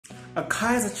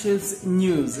Kaizer Chiefs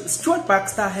news. Stuart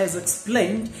Baxter has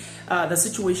explained the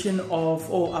situation of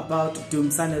or about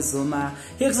DUMISANI Zuma.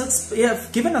 He has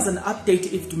given us an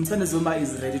update if DUMISANI Zuma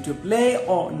is ready to play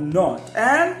or not.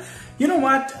 And you know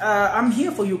what? I'm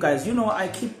here for you guys. You know, I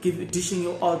keep dishing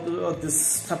you all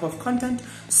this type of content.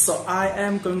 So I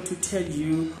am going to tell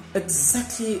you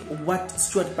exactly what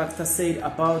Stuart Baxter said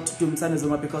about DUMISANI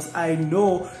Zuma, because I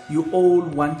know you all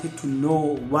wanted to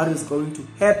know what is going to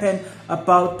happen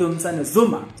about DUMISANI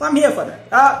Zuma. So I'm here for that.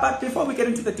 But before we get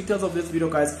into the details of this video,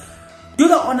 guys, do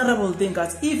the honorable thing,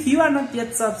 guys. If you are not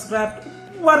yet subscribed,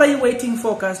 what are you waiting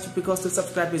for, guys? Because to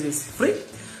subscribe is free.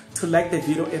 To like the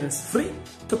video, it is free.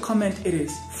 To comment, it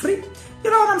is free. You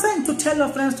know what I'm saying? To tell your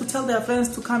friends, to tell their friends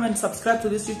to come and subscribe to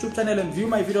this YouTube channel and view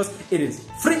my videos, it is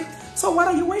free. So what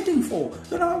are you waiting for?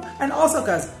 You know, and also,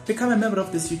 guys, become a member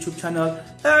of this YouTube channel.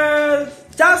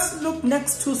 Just look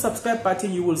next to subscribe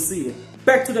button, you will see it.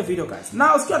 Back to the video, guys.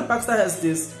 Now, Stuart Baxter has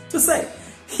this to say.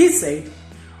 He said,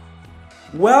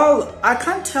 well, I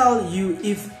can't tell you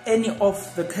if any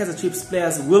of the KAIZER Chiefs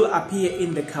players will appear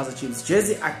in the KAIZER Chiefs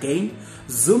jersey again.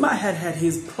 Zuma had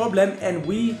his problem and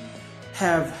we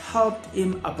have helped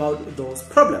him about those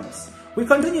problems. We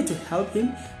continue to help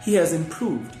him. He has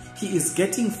improved. He is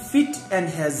getting fit and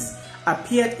has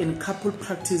appeared in couple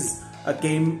practice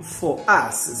game for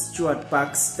us, Stuart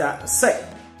Baxter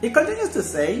said. He continues to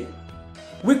say,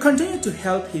 we continue to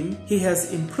help him. He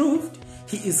has improved.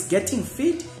 He is getting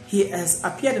fit. He has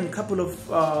appeared in a couple of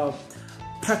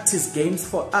practice games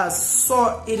for us,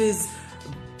 so it is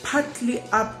partly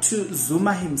up to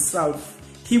Zuma himself.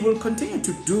 He will continue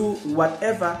to do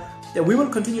whatever, we will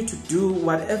continue to do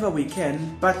whatever we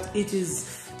can, but it is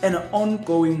an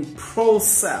ongoing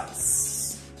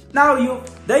process. Now,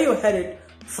 there you heard it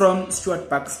from Stuart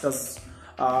Baxter's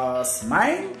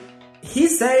mind. He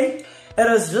said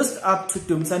it is just up to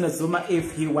DUMISANI Zuma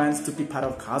if he wants to be part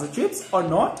of KAIZER Chiefs or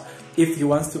not, if he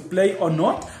wants to play or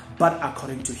not. But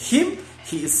according to him,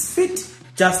 he is fit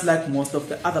just like most of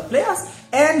the other players,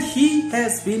 and he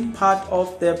has been part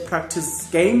of the practice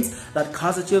games that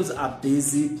KAIZER Chiefs are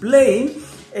busy playing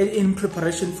in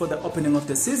preparation for the opening of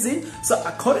the season. So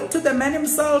according to the man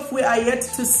himself, we are yet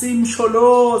to see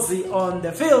Msholozi on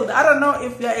the field. I don't know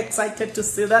if you are excited to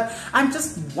see that. I'm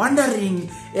just wondering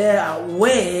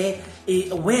where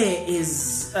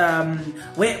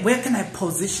can I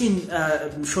position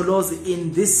Msholozi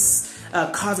in this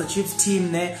KAIZER Chiefs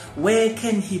team there? Where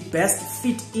can he best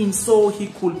fit in so he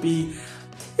could be,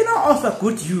 you know, of a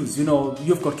good use? You know,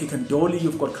 you've got Kikandoli,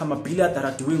 you've got Kamabila that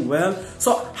are doing well.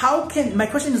 So my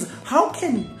question is, how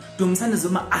can DUMISANI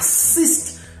Zuma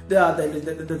assist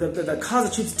the KAIZER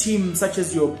Chiefs team, such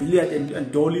as your Billiard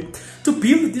and Dolly, to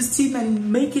build this team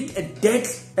and make it a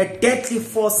deadly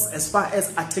force as far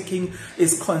as attacking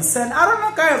is concerned? I don't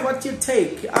know, guys, what you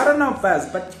take. I don't know,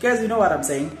 but guys, you know what I'm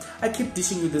saying. I keep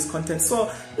dishing you this content.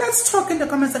 So let's talk in the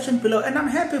comment section below. And I'm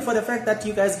happy for the fact that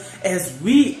you guys, as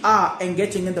we are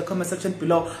engaging in the comment section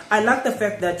below, I like the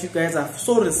fact that you guys are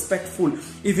so respectful.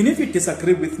 Even if you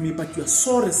disagree with me, but you're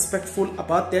so respectful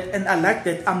about that. And I like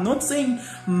that. I'm not saying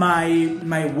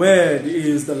my word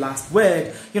is the last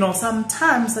word. You know,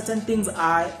 sometimes certain things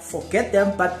I forget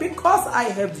them, but because I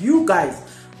have you guys,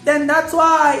 then that's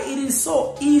why it is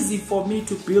so easy for me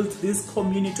to build this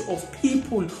community of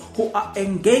people who are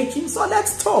engaging. So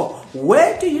let's talk.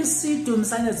 Where do you see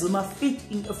DUMISANI Zuma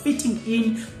fitting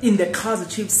in the KAIZER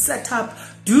Chiefs setup?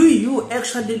 Do you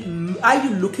actually, are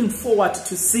you looking forward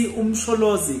to see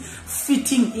Msholozi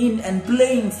fitting in and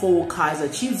playing for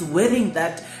KAIZER Chiefs, wearing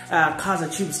that KAIZER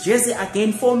Chiefs jersey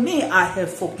again? For me, I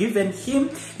have forgiven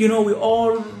him. You know, we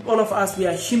all of us, we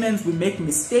are humans, we make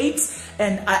mistakes.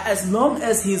 And as long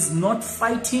as he's not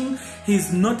fighting,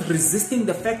 he's not resisting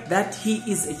the fact that he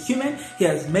is a human, he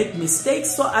has made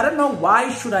mistakes. So I don't know,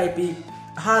 why should I be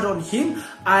hard on him?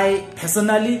 I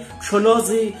personally,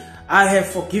 Msholozi, I have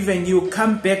forgiven you.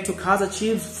 Come back to KAIZER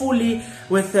Chiefs fully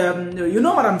with, you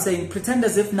know what I'm saying, pretend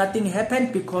as if nothing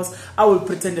happened, because I will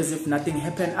pretend as if nothing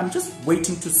happened. I'm just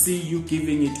waiting to see you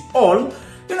giving it all.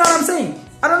 You know what I'm saying?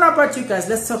 I don't know about you guys.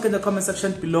 Let's talk in the comment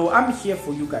section below. I'm here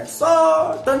for you guys.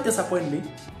 So don't disappoint me.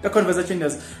 The conversation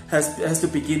has to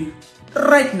begin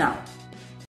right now.